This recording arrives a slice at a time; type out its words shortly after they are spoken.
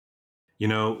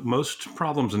Most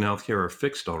problems in healthcare are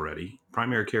fixed already.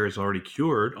 Primary care is already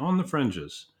cured on the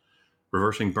fringes.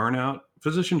 Reversing burnout,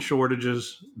 physician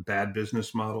shortages, bad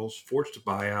business models, forced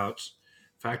buyouts,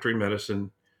 factory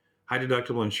medicine, high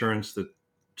deductible insurance that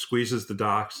squeezes the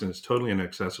docs and is totally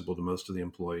inaccessible to most of the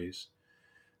employees.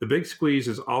 The big squeeze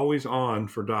is always on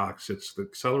for docs. It's the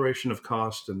acceleration of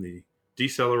cost and the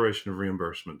deceleration of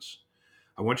reimbursements.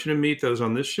 I want you to meet those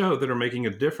on this show that are making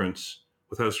a difference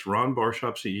with host Ron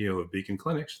Barshop, CEO of Beacon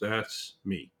Clinics. That's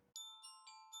me.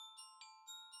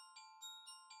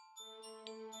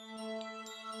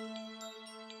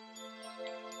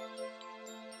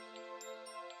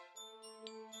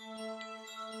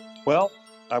 Well,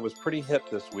 I was pretty hip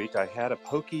this week. I had a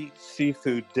pokey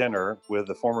seafood dinner with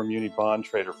the former Muni bond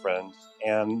trader friends,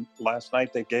 and last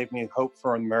night they gave me hope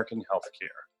for American healthcare.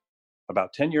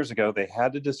 About 10 years ago, they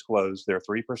had to disclose their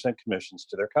 3% commissions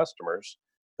to their customers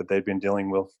that they'd been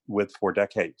dealing with for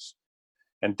decades.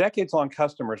 And decades-long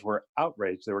customers were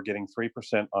outraged they were getting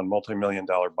 3% on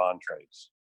multi-million-dollar bond trades.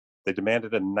 They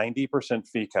demanded a 90%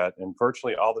 fee cut, and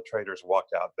virtually all the traders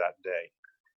walked out that day.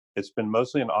 It's been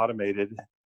mostly an automated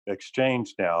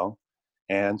exchange now,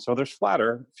 and so there's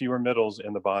fewer middles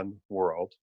in the bond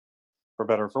world, for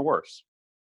better or for worse.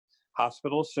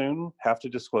 Hospitals soon have to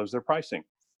disclose their pricing.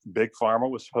 Big Pharma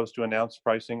was supposed to announce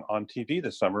pricing on TV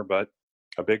this summer, but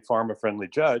a Big Pharma-friendly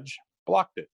judge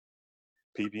blocked it.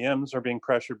 PBMs are being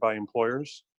pressured by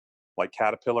employers like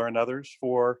Caterpillar and others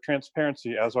for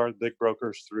transparency, as are big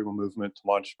brokers through a movement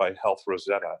launched by Health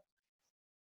Rosetta.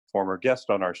 Former guest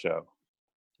on our show,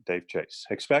 Dave Chase.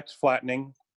 Expect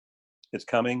flattening. It's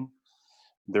coming.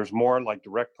 There's more, like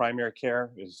direct primary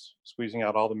care is squeezing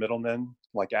out all the middlemen,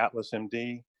 like Atlas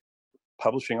MD,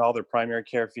 publishing all their primary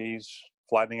care fees,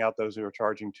 flattening out those who are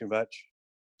charging too much.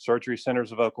 Surgery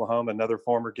Centers of Oklahoma, another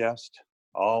former guest,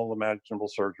 all imaginable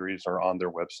surgeries are on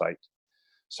their website.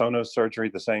 Sonos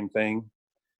Surgery, the same thing.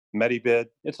 Medibid,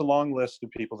 it's a long list of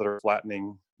people that are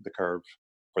flattening the curve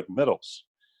for the middles.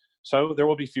 So there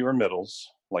will be fewer middles,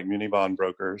 like muni bond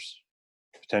brokers,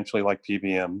 potentially like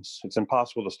PBMs. It's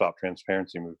impossible to stop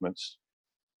transparency movements.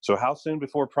 So how soon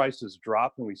before prices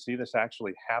drop and we see this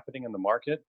actually happening in the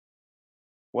market?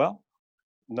 Well,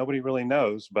 nobody really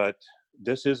knows, but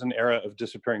this is an era of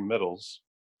disappearing middles.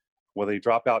 Will they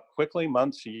drop out quickly,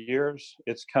 months, years?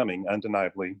 It's coming,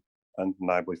 undeniably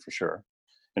for sure.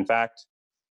 In fact,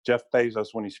 Jeff Bezos,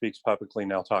 when he speaks publicly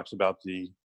now, talks about the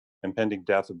impending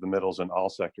death of the middles in all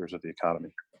sectors of the economy.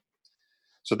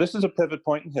 So this is a pivot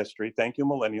point in history. Thank you,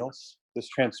 millennials. This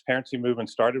transparency movement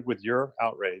started with your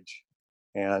outrage,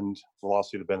 and we'll all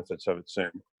see the benefits of it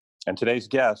soon. And today's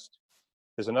guest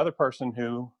is another person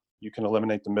who you can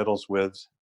eliminate the middles with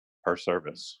her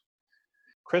service.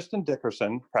 Kristen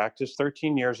Dickerson practiced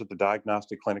 13 years at the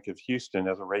Diagnostic Clinic of Houston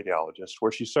as a radiologist,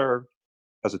 where she served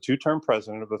as a 2-term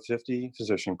president of a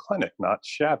 50-physician clinic, not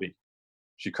shabby.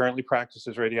 She currently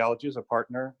practices radiology as a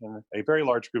partner in a very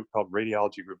large group called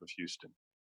Radiology Group of Houston.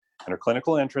 And her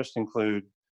clinical interests include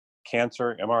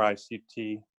cancer, MRI,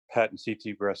 CT, PET, and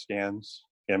CT breast scans,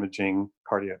 imaging,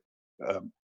 cardiac.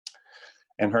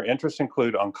 And her interests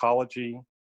include oncology,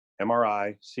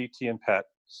 MRI, CT and PET,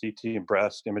 CT and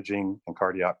breast imaging, and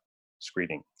cardiac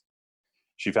screening.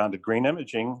 She founded Green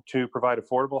Imaging to provide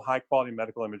affordable, high-quality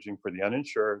medical imaging for the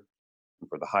uninsured and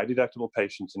for the high-deductible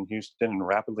patients in Houston, and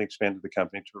rapidly expanded the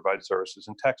company to provide services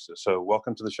in Texas. So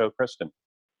welcome to the show, Kristen.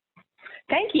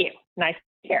 Thank you. Nice to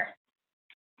be here.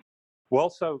 Well,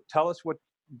 so tell us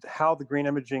how the Green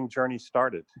Imaging journey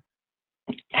started.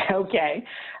 Okay.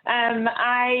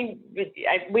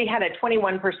 We had a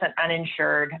 21%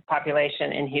 uninsured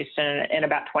population in Houston in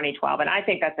about 2012, and I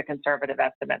think that's a conservative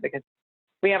estimate because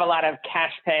we have a lot of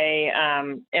cash pay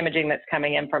imaging that's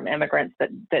coming in from immigrants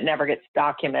that never gets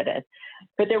documented.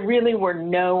 But there really were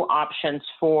no options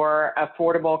for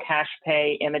affordable cash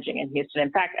pay imaging in Houston.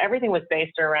 In fact, everything was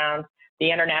based around the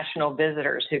international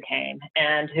visitors who came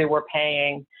and who were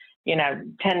paying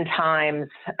 10 times,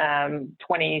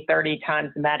 20, 30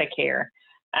 times Medicare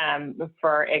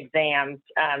for exams.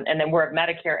 And then we're of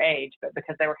Medicare age, but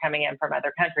because they were coming in from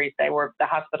other countries, the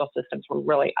hospital systems were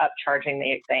really upcharging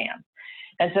the exams.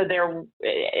 And so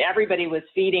everybody was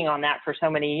feeding on that for so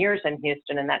many years in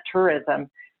Houston and that tourism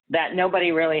that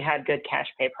nobody really had good cash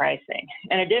pay pricing.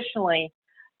 And additionally,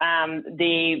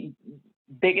 the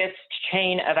biggest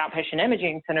chain of outpatient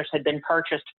imaging centers had been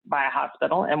purchased by a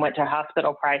hospital and went to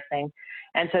hospital pricing.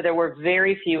 And so there were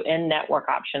very few in-network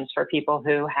options for people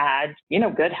who had,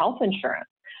 good health insurance.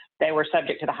 They were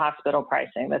subject to the hospital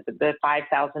pricing, the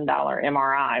 $5,000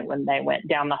 MRI when they went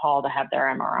down the hall to have their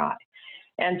MRI.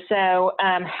 And so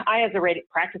I, as a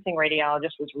practicing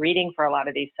radiologist, was reading for a lot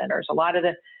of these centers. A lot of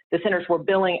the centers were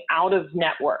billing out of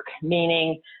network,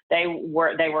 meaning they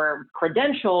were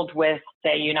credentialed with,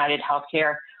 say, United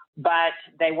Healthcare, but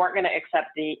they weren't going to accept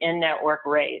the in-network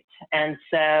rates. And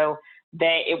so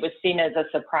it was seen as a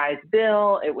surprise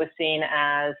bill. It was seen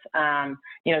as,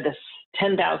 this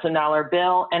 $10,000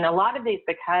 bill. And a lot of these,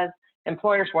 because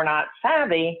employers were not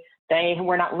savvy, they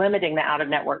were not limiting the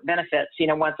out-of-network benefits,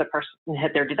 once a person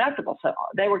hit their deductible. So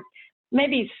they were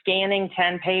maybe scanning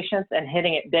 10 patients and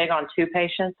hitting it big on 2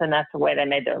 patients, and that's the way they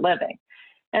made their living.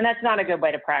 And that's not a good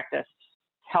way to practice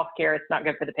healthcare. It's not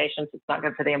good for the patients. It's not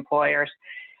good for the employers.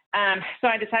 So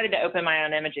I decided to open my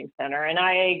own imaging center, and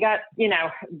I got,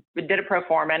 did a pro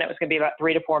forma, and it was going to be about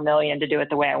 $3 to $4 million to do it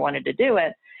the way I wanted to do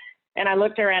it. And I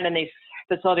looked around, and these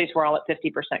facilities were all at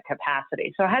 50%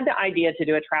 capacity. So I had the idea to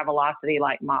do a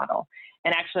Travelocity-like model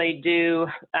and actually do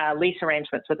lease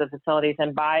arrangements with the facilities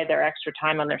and buy their extra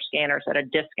time on their scanners at a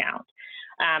discount.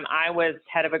 I was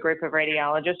head of a group of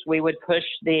radiologists. We would push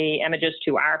the images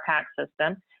to our PAC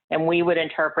system, and we would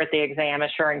interpret the exam,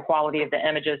 assuring quality of the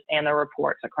images and the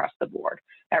reports across the board.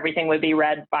 Everything would be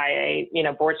read by a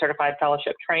board-certified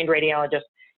fellowship-trained radiologist,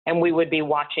 and we would be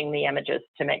watching the images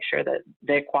to make sure that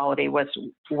the quality was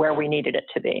where we needed it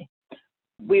to be.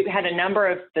 We've had a number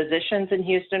of physicians in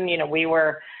Houston.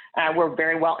 We're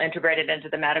very well integrated into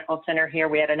the medical center here.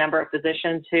 We had a number of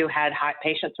physicians who had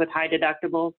patients with high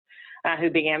deductibles who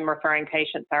began referring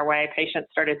patients our way. Patients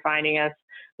started finding us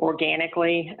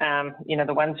organically,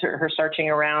 the ones who are searching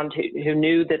around who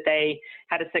knew that they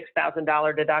had a $6,000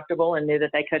 deductible and knew that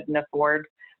they couldn't afford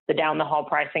the down-the-hall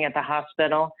pricing at the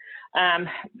hospital.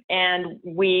 And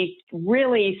we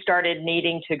really started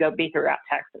needing to be throughout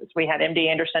Texas. We had MD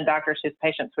Anderson doctors whose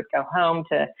patients would go home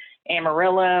to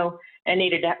Amarillo and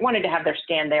wanted to have their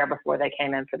scan there before they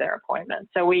came in for their appointment.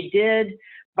 So we did,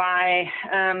 by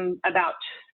about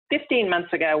 15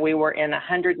 months ago, we were in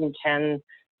 110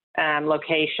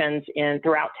 locations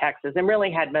throughout Texas and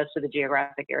really had most of the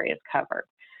geographic areas covered.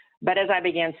 But as I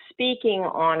began speaking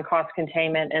on cost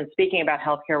containment and speaking about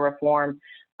healthcare reform,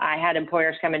 I had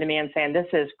employers coming to me and saying, this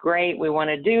is great, we want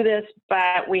to do this,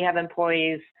 but we have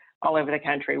employees all over the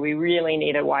country. We really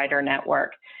need a wider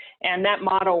network. And that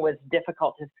model was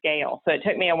difficult to scale. So it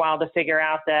took me a while to figure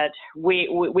out that we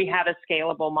have a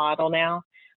scalable model now.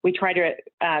 We try to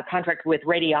contract with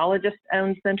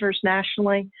radiologist-owned centers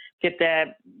nationally, get the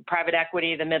private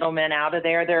equity, the middlemen out of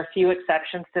there. There are a few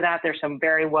exceptions to that. There's some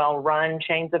very well-run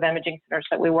chains of imaging centers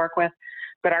that we work with.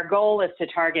 But our goal is to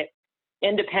target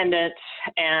independent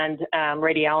and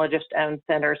radiologist-owned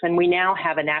centers. And we now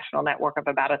have a national network of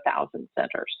about 1,000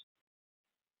 centers.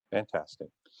 Fantastic.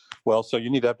 Well, so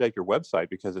you need to update your website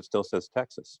because it still says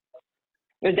Texas.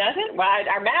 It doesn't? Well,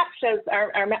 our map shows,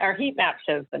 our heat map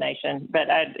shows the nation, but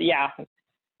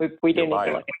we do need to look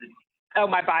at it. Oh,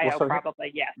 my bio,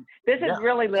 probably, yes. This has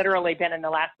really literally been in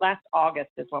the last August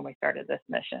is when we started this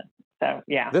mission. So,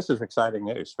 yeah. This is exciting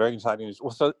news, very exciting news.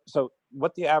 Well, so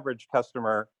what the average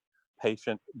customer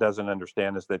patient doesn't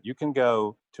understand is that you can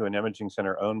go to an imaging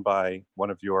center owned by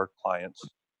one of your clients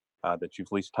that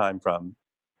you've leased time from,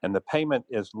 and the payment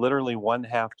is literally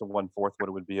 1/2 to 1/4 what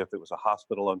it would be if it was a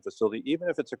hospital-owned facility. Even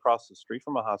if it's across the street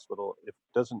from a hospital, it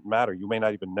doesn't matter. You may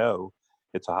not even know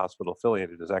it's a hospital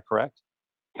affiliated. Is that correct?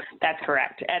 That's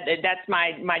correct. That's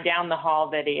my down the hall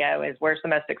video is where's the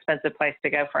most expensive place to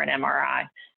go for an MRI.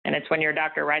 And it's when your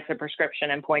doctor writes a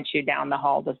prescription and points you down the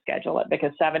hall to schedule it,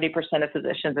 because 70% of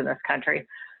physicians in this country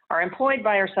are employed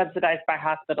by or subsidized by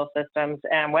hospital systems,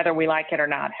 and whether we like it or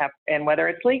not, and whether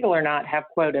it's legal or not, have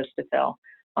quotas to fill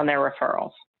on their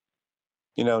referrals.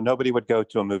 Nobody would go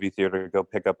to a movie theater to go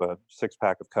pick up a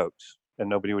 6-pack of Cokes, and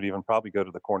nobody would even probably go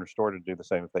to the corner store to do the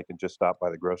same if they could just stop by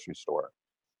the grocery store.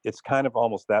 It's kind of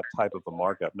almost that type of a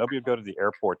markup. Nobody would go to the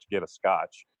airport to get a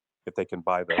scotch if they can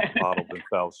buy the bottle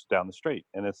themselves down the street.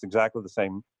 And it's exactly the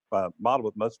same model,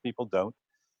 but most people don't.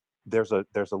 There's a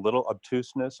little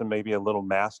obtuseness and maybe a little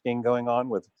masking going on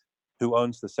with who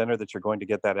owns the center that you're going to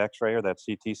get that X-ray or that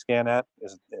CT scan at.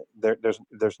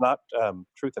 There's not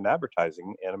truth in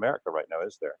advertising in America right now,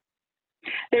 is there?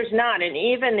 There's not, and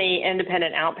even the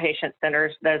independent outpatient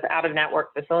centers, those out-of-network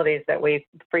facilities that we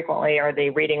frequently are the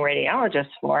reading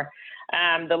radiologists for,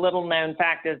 the little known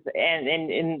fact is,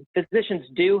 and physicians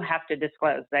do have to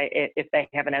disclose, if they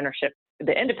have an ownership,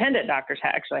 the independent doctors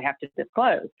actually have to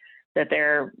disclose that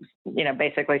they're,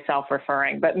 basically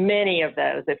self-referring, but many of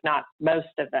those, if not most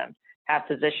of them, have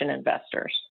physician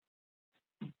investors.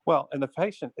 Well, and the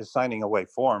patient is signing away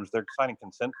forms. They're signing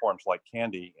consent forms like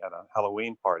candy at a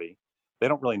Halloween party. They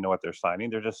don't really know what they're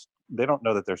signing. They don't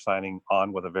know that they're signing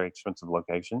on with a very expensive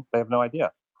location. They have no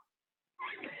idea.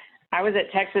 I was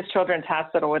at Texas Children's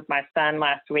Hospital with my son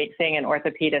last week seeing an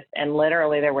orthopedist, and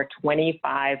literally there were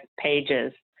 25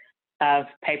 pages of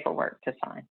paperwork to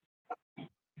sign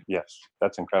Yes,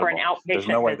 that's for incredible. an outpatient There's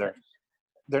no way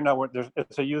visit.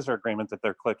 it's a user agreement that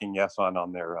they're clicking yes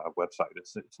on their website.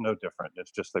 It's no different.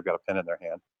 It's just they've got a pen in their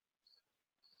hand.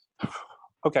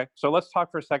 Okay, so let's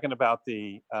talk for a second about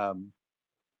the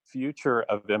future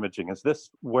of imaging. Is this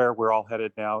where we're all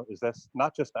headed now? Is this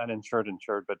not just uninsured,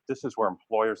 insured, but this is where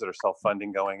employers that are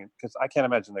self-funding going? Because I can't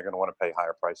imagine they're going to want to pay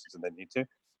higher prices than they need to.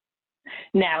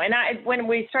 No, and when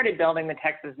we started building the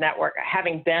Texas network,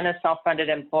 having been a self-funded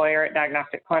employer at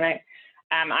Diagnostic Clinic,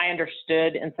 I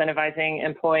understood incentivizing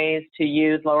employees to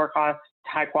use lower cost,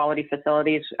 high quality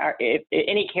facilities.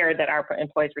 Any care that our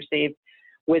employees receive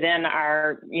within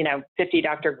our 50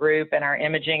 doctor group and our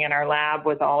imaging and our lab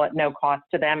was all at no cost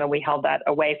to them, and we held that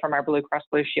away from our Blue Cross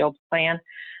Blue Shield plan.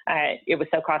 It was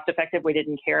so cost effective, we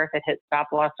didn't care if it hit stop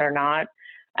loss or not.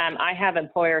 I have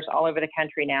employers all over the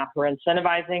country now who are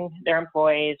incentivizing their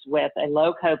employees with a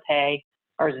low copay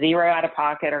or zero out of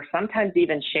pocket or sometimes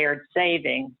even shared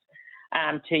savings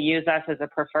to use us as a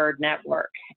preferred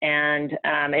network. And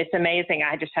it's amazing.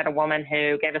 I just had a woman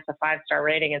who gave us a 5-star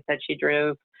rating and said she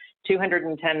drove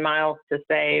 210 miles to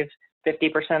save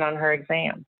 50% on her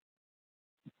exam.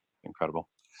 Incredible.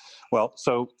 Well,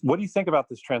 so what do you think about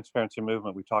this transparency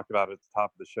movement we talked about at the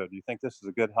top of the show? Do you think this is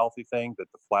a good, healthy thing, that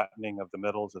the flattening of the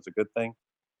middles is a good thing?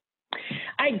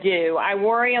 I do. I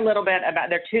worry a little bit about,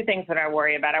 there are two things that I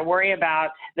worry about. I worry about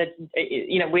that,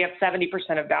 we have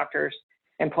 70% of doctors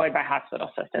employed by hospital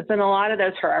systems, and a lot of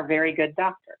those are very good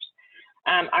doctors.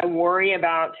 I worry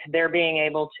about their being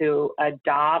able to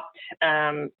adopt,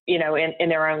 in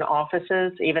their own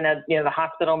offices, even though, the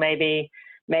hospital may be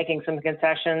making some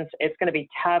concessions. It's going to be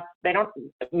tough.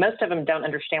 Most of them don't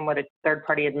understand what a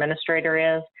third-party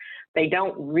administrator is. They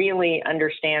don't really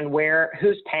understand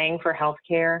who's paying for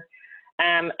healthcare.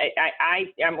 I'm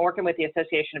working with the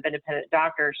Association of Independent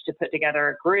Doctors to put together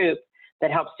a group that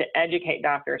helps to educate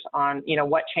doctors on,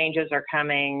 what changes are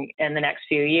coming in the next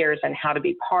few years and how to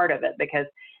be part of it. Because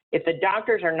if the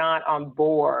doctors are not on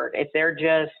board, if they're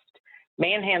just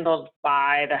manhandled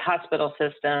by the hospital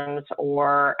systems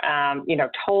or,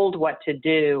 told what to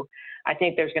do, I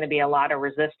think there's going to be a lot of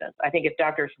resistance. I think if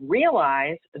doctors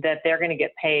realize that they're going to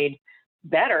get paid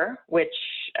better, which,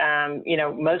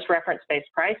 most reference-based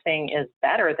pricing is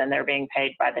better than they're being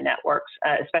paid by the networks,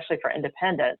 especially for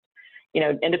independents.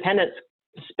 Independents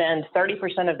spend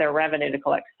 30% of their revenue to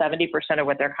collect 70% of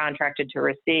what they're contracted to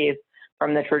receive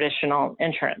from the traditional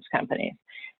insurance companies.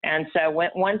 And so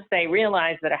once they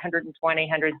realize that 120,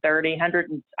 130,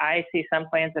 I see some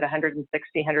plans at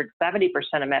 160, 170%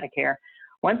 of Medicare,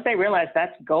 once they realize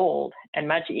that's gold and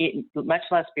much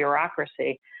less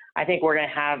bureaucracy, I think we're going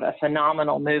to have a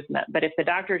phenomenal movement. But if the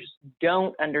doctors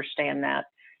don't understand that,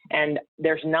 and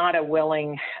there's not a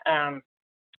willing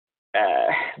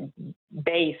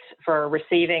base for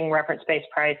receiving reference-based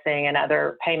pricing and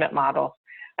other payment models,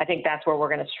 I think that's where we're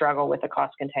going to struggle with the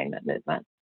cost containment movement.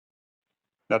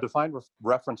 Now, define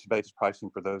reference-based pricing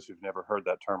for those who've never heard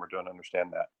that term or don't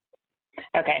understand that.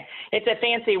 Okay. It's a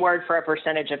fancy word for a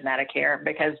percentage of Medicare,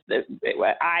 because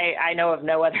I know of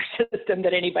no other system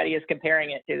that anybody is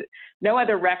comparing it to, no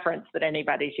other reference that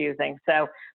anybody's using. So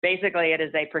basically, it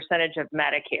is a percentage of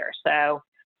Medicare. So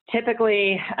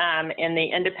typically, in the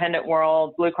independent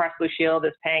world, Blue Cross Blue Shield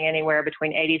is paying anywhere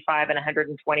between 85 and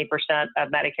 120% of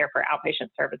Medicare for outpatient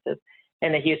services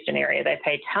in the Houston area. They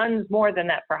pay tons more than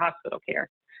that for hospital care,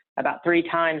 about 3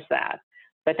 times that.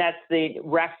 But that's the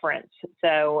reference.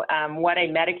 So what a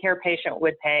Medicare patient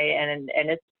would pay, and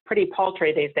it's pretty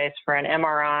paltry these days for an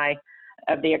MRI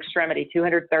of the extremity,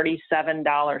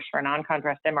 $237 for a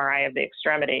non-contrast MRI of the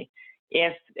extremity.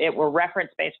 If it were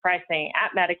reference-based pricing at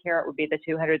Medicare, it would be the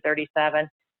 $237.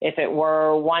 If it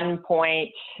were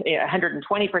 120%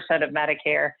 of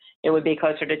Medicare, it would be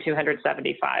closer to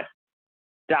 $275.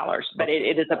 But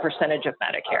it is a percentage of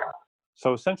Medicare.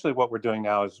 So essentially what we're doing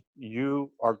now is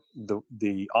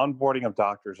the onboarding of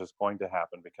doctors is going to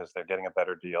happen because they're getting a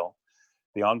better deal.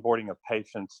 The onboarding of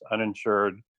patients,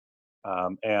 uninsured,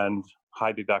 and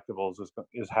high deductibles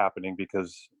is happening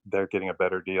because they're getting a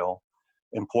better deal.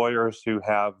 Employers who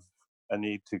have a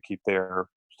need to keep their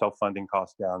self-funding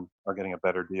costs down are getting a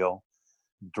better deal.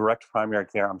 Direct primary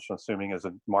care, I'm assuming, is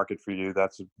a market for you.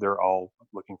 They're all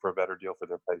looking for a better deal for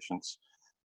their patients.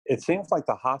 It seems like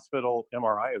the hospital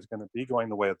MRI is going to be going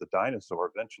the way of the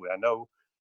dinosaur eventually. I know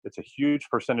it's a huge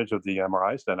percentage of the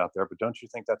MRIs done out there, but don't you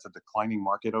think that's a declining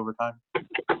market over time?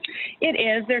 It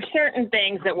is. There's certain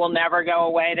things that will never go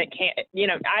away that can't,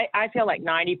 I feel like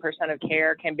 90% of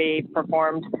care can be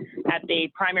performed at the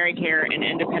primary care and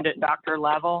independent doctor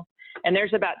level. And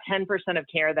there's about 10% of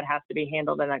care that has to be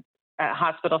handled in a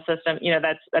hospital system. You know,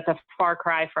 that's a far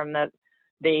cry from the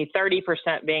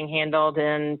 30% being handled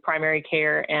in primary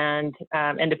care and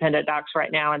independent docs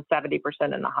right now, and 70%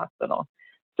 in the hospital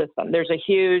system. There's a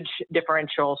huge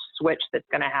differential switch that's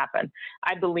going to happen.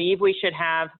 I believe we should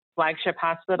have flagship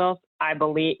hospitals. I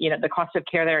believe, you know, the cost of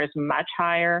care there is much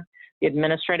higher. The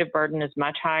administrative burden is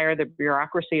much higher. The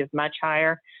bureaucracy is much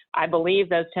higher. I believe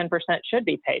those 10% should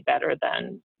be paid better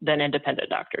than independent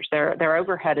doctors. Their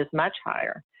overhead is much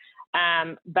higher.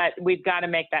 But we've got to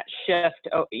make that shift.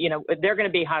 You know, there are going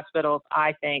to be hospitals,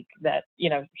 I think, that, you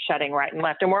know, shutting right and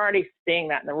left. And we're already seeing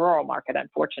that in the rural market,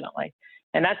 unfortunately.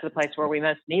 And that's the place where we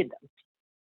most need them.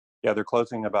 Yeah, they're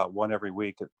closing about one every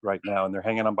week right now, and they're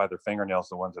hanging on by their fingernails,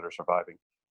 the ones that are surviving.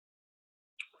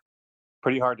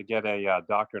 Pretty hard to get a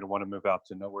doctor to want to move out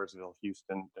to Nowheresville,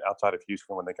 Houston, outside of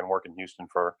Houston, when they can work in Houston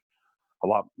for a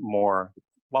lot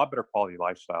better quality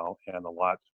lifestyle and a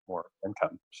lot more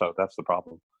income. So that's the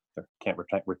problem. They can't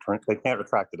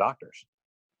attract the doctors.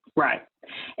 Right.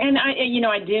 And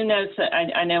I do know,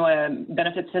 I know a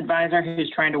benefits advisor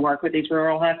who's trying to work with these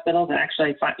rural hospitals and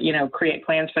actually, create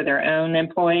plans for their own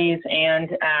employees and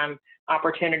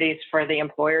opportunities for the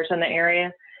employers in the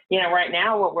area. You know, right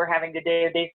now what we're having to do,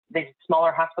 these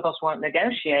smaller hospitals won't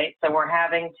negotiate. So we're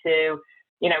having to,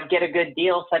 get a good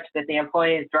deal such that the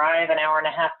employees drive an hour and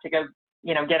a half to go,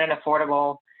 get an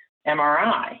affordable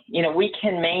MRI. We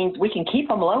can keep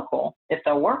them local if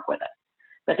they'll work with us.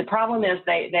 But the problem is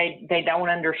they don't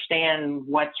understand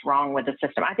what's wrong with the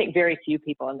system. I think very few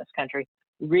people in this country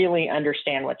really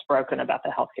understand what's broken about the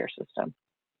healthcare system.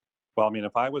 Well, I mean,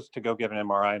 if I was to go get an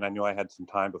MRI and I knew I had some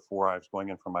time before I was going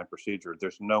in for my procedure,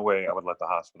 there's no way I would let the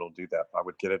hospital do that. I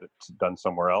would get it done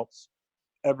somewhere else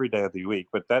every day of the week.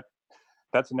 But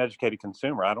that's an educated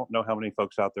consumer. I don't know how many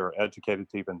folks out there are educated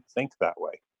to even think that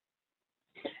way.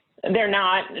 They're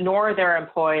not, nor their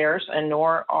employers, and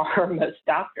nor are most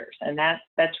doctors. And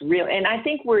that's real. And I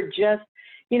think we're just,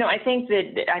 I think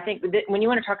that when you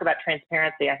want to talk about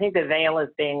transparency, I think the veil is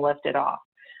being lifted off.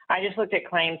 I just looked at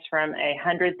claims from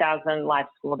 100,000 life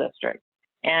school districts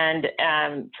and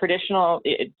traditional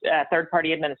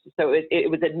third-party administrators. So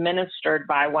it was administered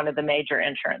by one of the major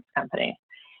insurance companies.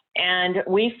 And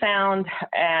we found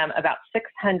about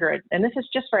 600, and this is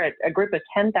just for a group of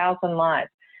 10,000 lives.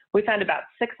 We found about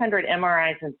 600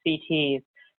 MRIs and CTs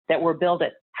that were billed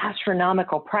at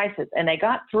astronomical prices, and they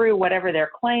got through whatever their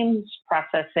claims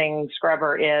processing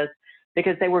scrubber is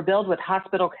because they were billed with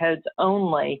hospital codes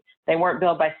only. They weren't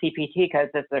billed by CPT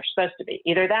codes as they're supposed to be.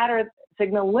 Either that or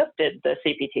Cigna lifted the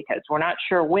CPT codes. We're not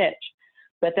sure which,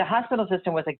 but the hospital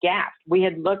system was aghast. We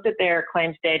had looked at their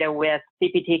claims data with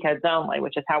CPT codes only,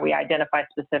 which is how we identify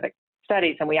specific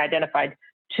studies, and we identified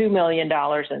 $2 million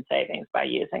in savings by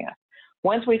using us.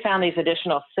 Once we found these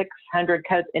additional 600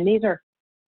 codes, and these are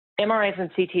MRIs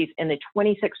and CTs in the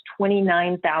 $26,000,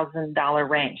 $29,000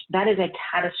 range. That is a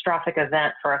catastrophic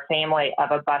event for a family of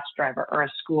a bus driver or a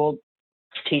school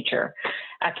teacher.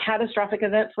 A catastrophic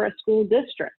event for a school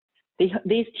district.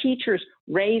 These teachers'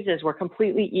 raises were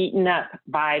completely eaten up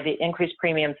by the increased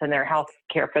premiums in their health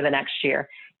care for the next year.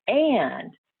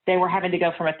 And they were having to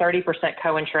go from a 30%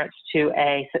 coinsurance to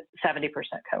a 70%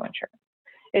 coinsurance.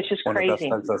 It's just crazy. One of the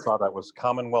best studies I saw that was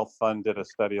Commonwealth Fund did a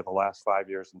study of the last 5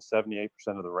 years, and 78%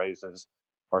 of the raises,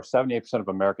 or 78% of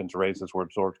Americans' raises were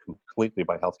absorbed completely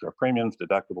by healthcare premiums,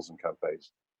 deductibles, and copays.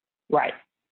 Right.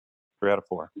 3 out of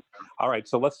 4. All right,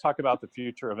 so let's talk about the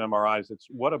future of MRIs. It's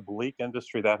what a bleak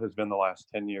industry that has been the last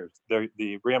 10 years.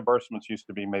 The reimbursements used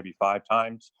to be maybe 5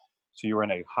 times. So you were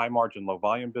in a high margin, low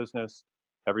volume business.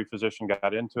 Every physician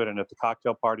got into it, and at the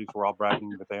cocktail parties, we're all bragging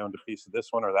that they owned a piece of this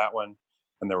one or that one.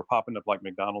 And they were popping up like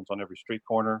McDonald's on every street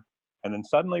corner. And then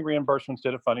suddenly reimbursements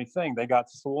did a funny thing. They got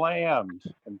slammed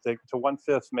and to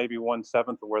 1/5, maybe 1/7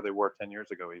 of where they were 10 years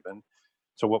ago even.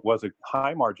 So what was a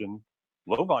high margin,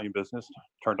 low volume business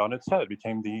turned on its head. It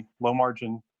became the low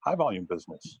margin, high volume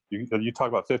business. You talk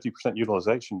about 50%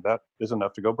 utilization, that is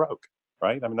enough to go broke,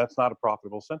 right? I mean, that's not a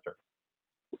profitable center.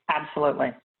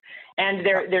 Absolutely. And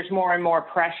there's more and more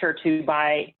pressure to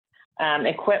buy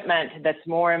equipment that's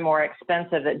more and more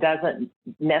expensive that doesn't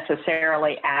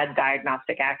necessarily add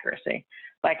diagnostic accuracy.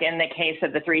 Like in the case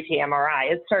of the 3T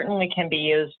MRI, it certainly can be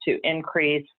used to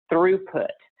increase throughput.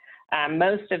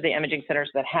 Most of the imaging centers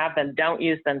that have them don't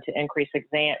use them to increase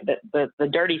exam. The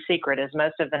dirty secret is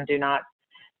most of them do not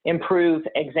improve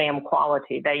exam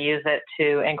quality. They use it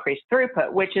to increase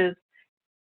throughput, which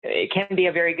it can be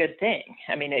a very good thing.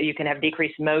 I mean, you can have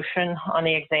decreased motion on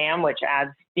the exam, which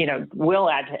will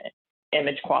add to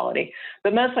image quality.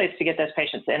 But mostly it's to get those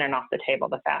patients in and off the table,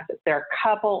 the fastest. There are a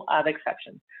couple of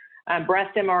exceptions.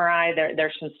 Breast MRI,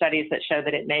 there's some studies that show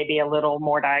that it may be a little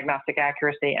more diagnostic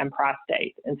accuracy in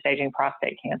prostate and staging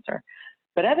prostate cancer.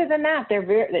 But other than that,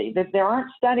 there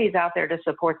aren't studies out there to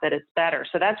support that it's better.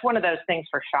 So that's one of those things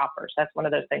for shoppers. That's one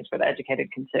of those things for the educated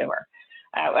consumer.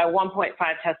 A 1.5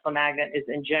 Tesla magnet is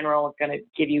in general going to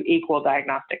give you equal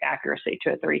diagnostic accuracy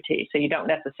to a 3T. So you don't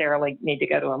necessarily need to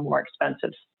go to a more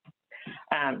expensive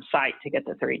site to get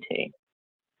the 3T.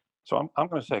 So I'm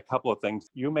going to say a couple of things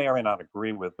you may or may not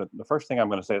agree with, but the first thing I'm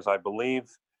going to say is I believe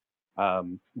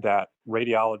that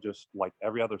radiologists, like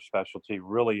every other specialty,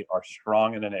 really are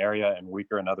strong in an area and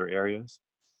weaker in other areas,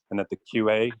 and that the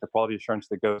QA, the quality assurance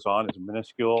that goes on, is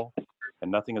minuscule,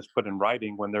 and nothing is put in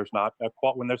writing when there's a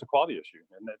quality issue,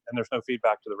 and there's no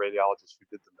feedback to the radiologist who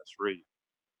did the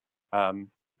misread.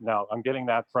 Now, I'm getting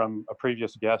that from a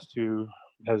previous guest who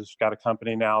has got a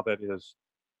company now that is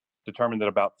determined that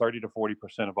about 30 to 40%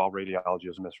 of all radiology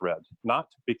is misread, not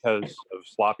because of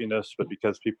sloppiness, but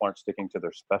because people aren't sticking to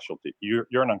their specialty. You're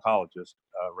an oncologist,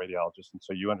 radiologist, and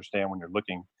so you understand when you're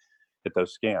looking at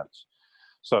those scans.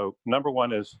 So number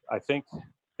one is, I think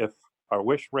I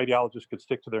wish radiologists could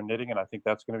stick to their knitting, and I think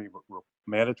that's going to be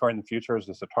mandatory in the future as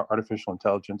this artificial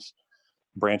intelligence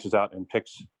branches out and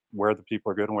picks where the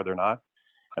people are good and where they're not.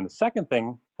 And the second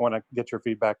thing I want to get your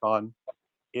feedback on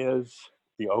is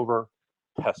the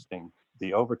over-testing.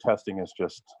 The over-testing is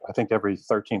just, I think every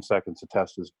 13 seconds a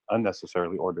test is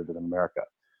unnecessarily ordered in America.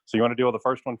 So you want to deal with the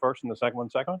first one first and the second one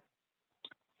second?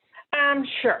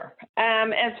 Sure.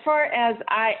 As far as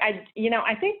I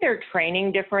think there are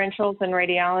training differentials in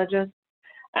radiologists.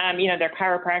 There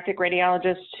are chiropractic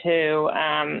radiologists who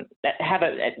have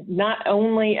not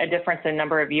only a difference in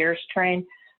number of years trained,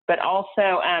 but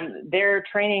also they're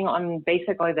training on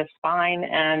basically the spine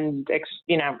and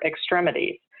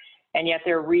extremities, and yet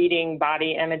they're reading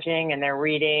body imaging and they're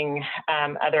reading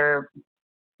other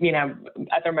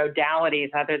modalities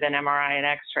other than MRI and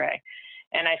X-ray,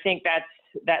 and I think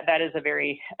that is a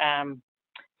very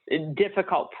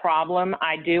difficult problem.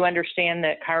 I do understand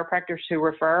that chiropractors who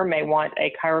refer may want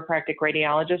a chiropractic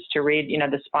radiologist to read,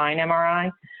 the spine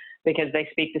MRI because they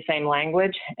speak the same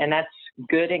language, and that's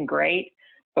good and great.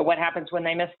 But what happens when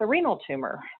they miss the renal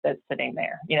tumor that's sitting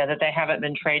there, that they haven't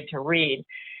been trained to read?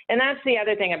 And that's the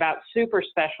other thing about super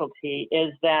specialty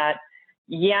is that,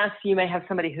 yes, you may have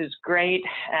somebody who's great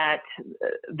at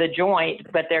the joint,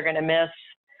 but they're going to miss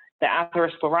the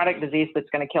atherosclerotic disease that's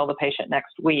going to kill the patient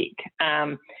next week.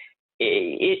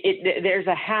 There's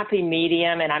a happy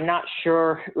medium, and I'm not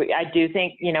sure. I do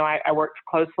think, I worked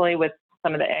closely with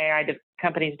some of the AI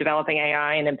companies developing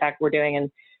AI, and in fact, we're doing an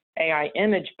AI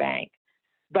image bank.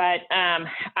 But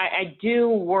I do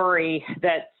worry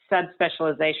that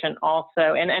subspecialization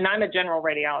also, and I'm a general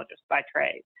radiologist by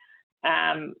trade.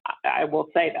 I will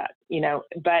say that,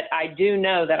 but I do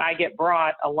know that I get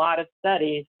brought a lot of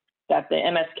studies that the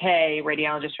MSK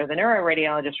radiologist or the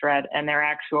neuroradiologist read, and there are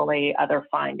actually other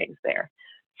findings there.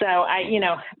 So I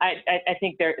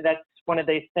think that's one of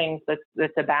these things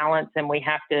that's a balance, and we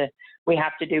have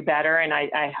to do better. And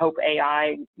I hope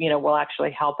AI, will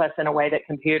actually help us in a way that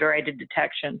computer-aided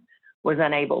detection was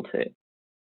unable to.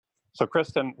 So,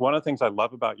 Kristen, one of the things I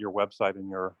love about your website and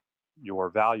your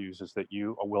values is that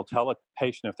you will tell a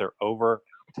patient if they're over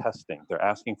testing. They're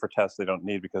asking for tests they don't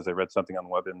need because they read something on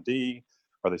WebMD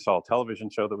or they saw a television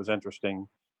show that was interesting.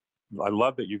 I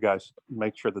love that you guys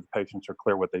make sure that the patients are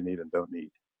clear what they need and don't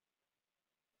need.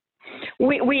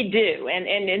 We do,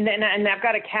 and I've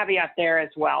got a caveat there as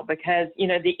well, because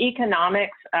the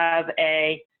economics of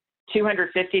a $250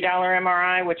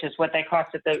 MRI, which is what they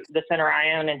cost at the center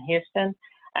I own in Houston,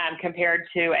 compared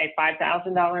to a $5,000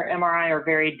 MRI are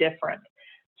very different.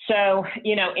 So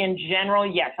in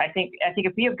general, yes, I think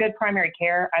if we have good primary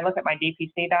care, I look at my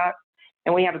DPC docs,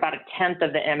 and we have about 1/10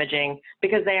 of the imaging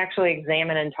because they actually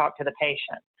examine and talk to the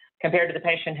patient, compared to the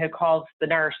patient who calls the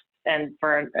nurse and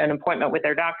for an appointment with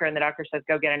their doctor, and the doctor says,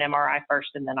 go get an MRI first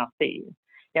and then I'll see you.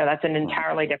 That's an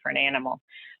entirely different animal.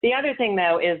 The other thing,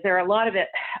 though, is there are a lot of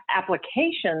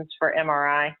applications for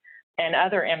MRI and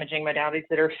other imaging modalities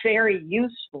that are very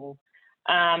useful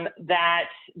that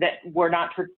were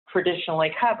not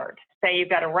traditionally covered. Say you've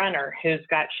got a runner who's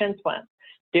got shin splints.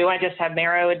 Do I just have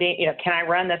marrow edema? Can I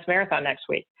run this marathon next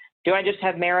week? Do I just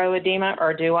have marrow edema,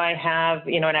 or do I have,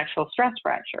 an actual stress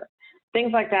fracture?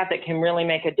 Things like that can really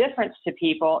make a difference to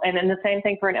people. And then the same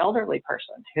thing for an elderly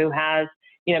person who has,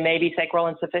 maybe sacral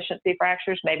insufficiency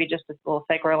fractures, maybe just a little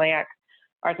sacroiliac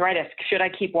arthritis. Should I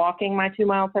keep walking my 2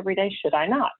 miles every day? Should I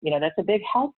not? That's a big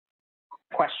health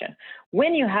question.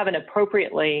 When you have an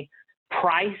appropriately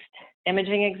priced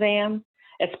imaging exam,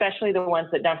 especially the ones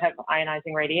that don't have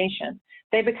ionizing radiation,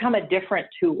 they become a different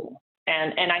tool.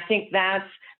 And I think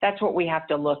that's what we have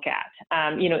to look at.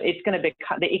 It's going to be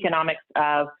the economics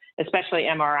of especially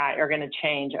MRI are going to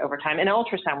change over time. And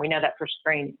ultrasound, we know that for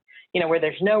screening, where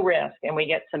there's no risk and we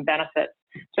get some benefits,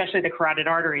 especially the carotid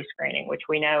artery screening, which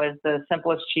we know is the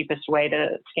simplest, cheapest way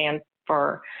to scan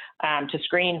for, to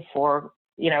screen for,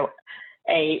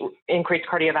 a increased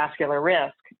cardiovascular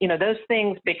risk. Those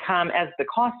things become, as the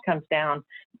cost comes down,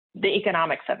 the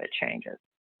economics of it changes.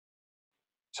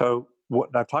 So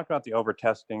I've talked about the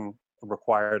over-testing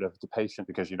required of the patient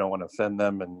because you don't want to offend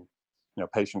them and,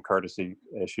 patient courtesy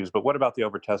issues. But what about the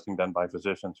over-testing done by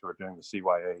physicians who are doing the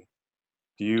CYA?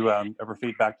 Do you ever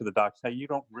feed back to the docs, hey, you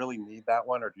don't really need that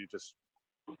one, or do you just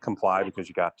comply because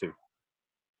you got to?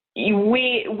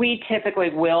 We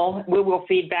typically will. We will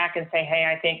feed back and say, hey,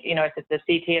 I think, if it's a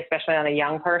CT, especially on a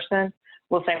young person,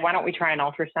 we'll say, why don't we try an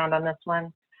ultrasound on this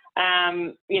one?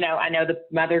 I know the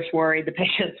mother's worried, the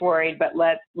patient's worried, but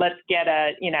let's get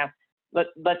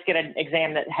let's get an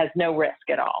exam that has no risk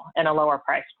at all and a lower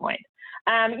price point.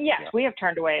 Yes, we have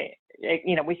turned away,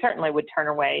 we certainly would turn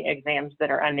away exams that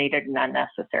are unneeded and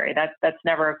unnecessary. That's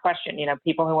never a question.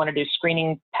 People who want to do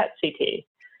screening PET CT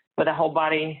with a whole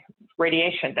body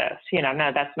radiation dose,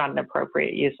 no, that's not an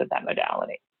appropriate use of that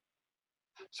modality.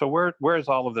 So where is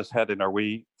all of this headed? Are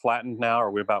we flattened now? Are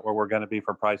we about where we're going to be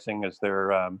for pricing? Are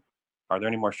there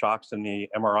any more shocks in the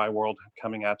MRI world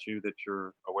coming at you that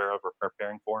you're aware of or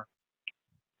preparing for?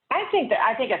 I think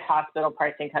as hospital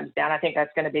pricing comes down, I think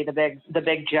that's going to be the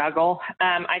big juggle.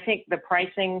 I think the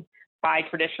pricing by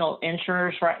traditional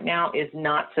insurers right now is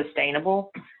not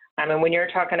sustainable. I mean, when you're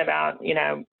talking about,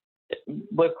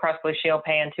 Blue Cross Blue Shield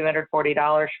paying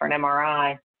 $240 for an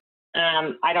MRI,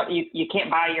 you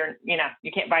can't buy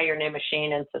your new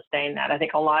machine and sustain that. I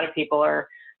think a lot of people are,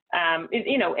 and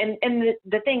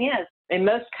the thing is, in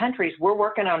most countries, we're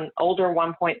working on older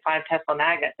 1.5 Tesla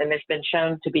magnets, and there's been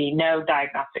shown to be no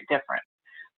diagnostic difference.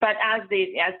 But as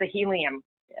the helium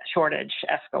shortage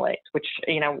escalates, which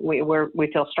we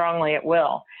feel strongly it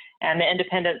will, and the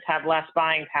independents have less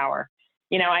buying power,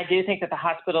 I do think that the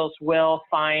hospitals will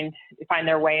find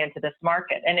their way into this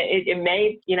market, and it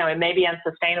may be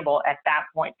unsustainable at that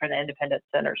point for the independent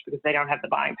centers because they don't have the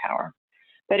buying power.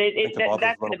 But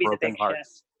that's going to be the big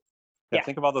shift. Yeah,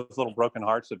 think of all those little broken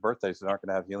hearts at birthdays that aren't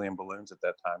going to have helium balloons at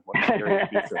that time. What a scary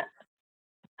future.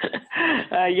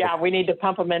 We need to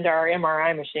pump them into our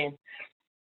MRI machine.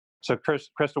 So,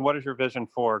 Krista, what is your vision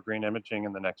for green imaging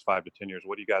in the next 5 to 10 years?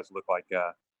 What do you guys look like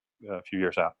a few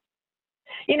years out?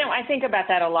 I think about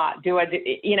that a lot.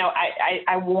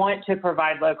 I want to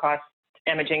provide low-cost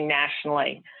imaging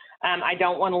nationally. I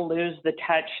don't want to lose the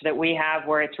touch that we have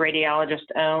where it's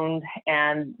radiologist owned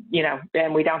and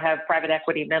we don't have private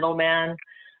equity middlemen.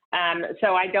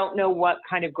 So I don't know what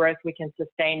kind of growth we can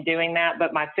sustain doing that.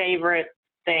 But my favorite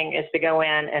thing is to go in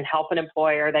and help an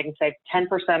employer. They can save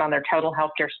 10% on their total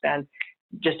healthcare spend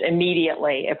just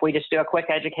immediately if we just do a quick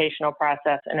educational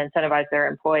process and incentivize their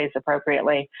employees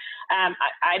appropriately.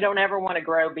 I don't ever want to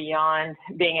grow beyond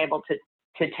being able to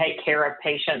take care of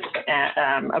patients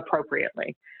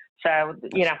appropriately. So,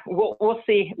 we'll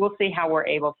see how we're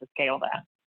able to scale that.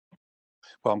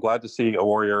 Well, I'm glad to see a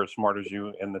warrior as smart as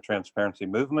you in the transparency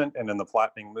movement and in the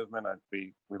flattening movement.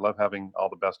 We love having all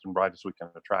the best and brightest we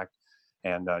can attract.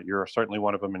 And you're certainly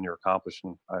one of them, and you're accomplished,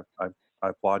 and I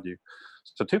applaud you.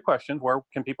 So 2 questions: where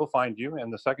can people find you?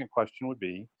 And the second question would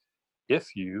be,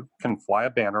 if you can fly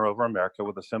a banner over America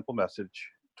with a simple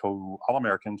message to all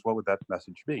Americans, what would that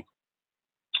message be?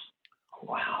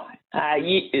 Wow.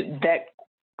 That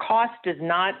cost does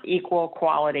not equal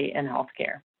quality in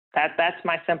healthcare. That's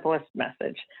my simplest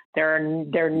message. There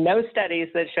are no studies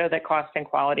that show that cost and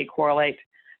quality correlate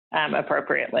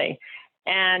appropriately.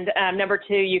 And number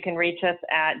 2, you can reach us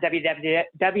at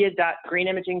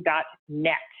www.greenimaging.net,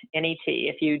 NET.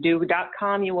 If you do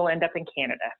 .com, you will end up in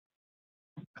Canada.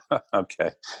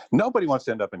 Okay. Nobody wants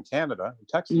to end up in Canada.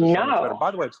 Texas is so much better.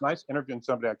 By the way, it's nice interviewing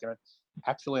somebody I can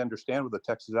actually understand with a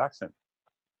Texas accent.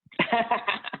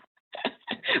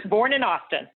 Born in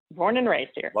Austin, born and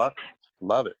raised here. Love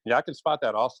it. Yeah, I can spot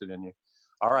that Austin in you.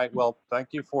 All right. Well, thank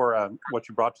you for what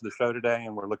you brought to the show today,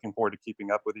 and we're looking forward to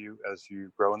keeping up with you as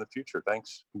you grow in the future.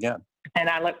 Thanks again. And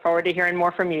I look forward to hearing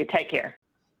more from you. Take care.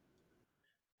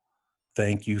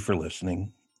 Thank you for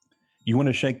listening. You want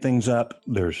to shake things up?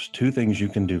 There's 2 things you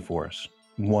can do for us.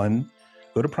 1,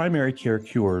 go to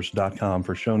primarycarecures.com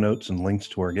for show notes and links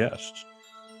to our guests.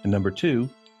 And number 2,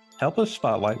 help us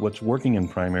spotlight what's working in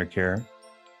primary care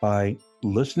by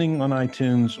listening on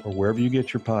iTunes or wherever you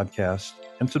get your podcasts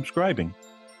and subscribing,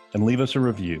 and leave us a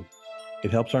review.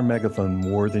 It helps our megaphone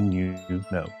more than you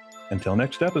know. Until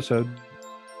next episode.